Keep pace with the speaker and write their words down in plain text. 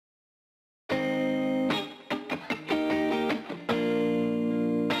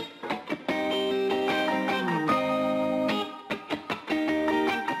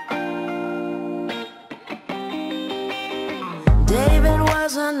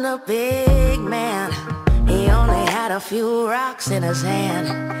wasn't a big man. He only had a few rocks in his hand.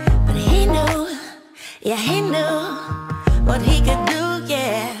 But he knew, yeah, he knew what he could do,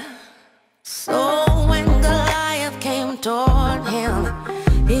 yeah. So when Goliath came toward him,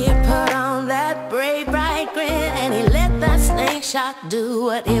 he put on that brave, bright grin, and he let that snake shot do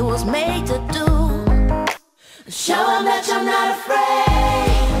what it was made to do. Show him that you're not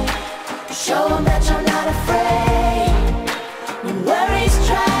afraid. Show him that you're not afraid. When worries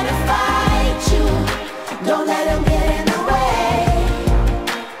try to fight you, don't let them get in the way.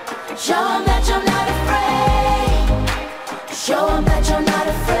 Show him that you're not afraid. Show him that you're not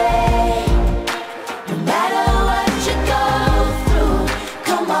afraid. No matter what you go through,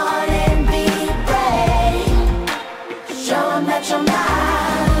 come on and be brave. Show him that you're not.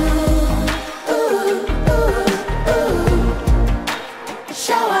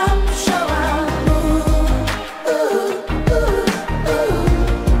 Show him, show him.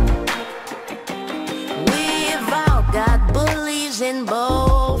 We've all got bullies and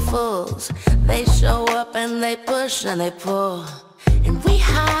bowlfuls. They show up and they push and they pull, and we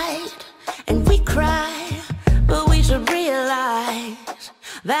hide and we cry. But we should realize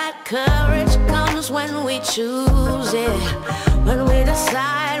that courage comes when we choose it, when we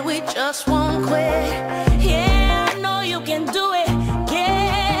decide we just won't quit. Yeah, I know you can do it.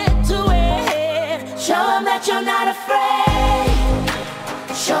 Get to it. Show them that you're not afraid.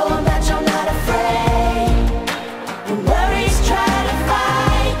 Show them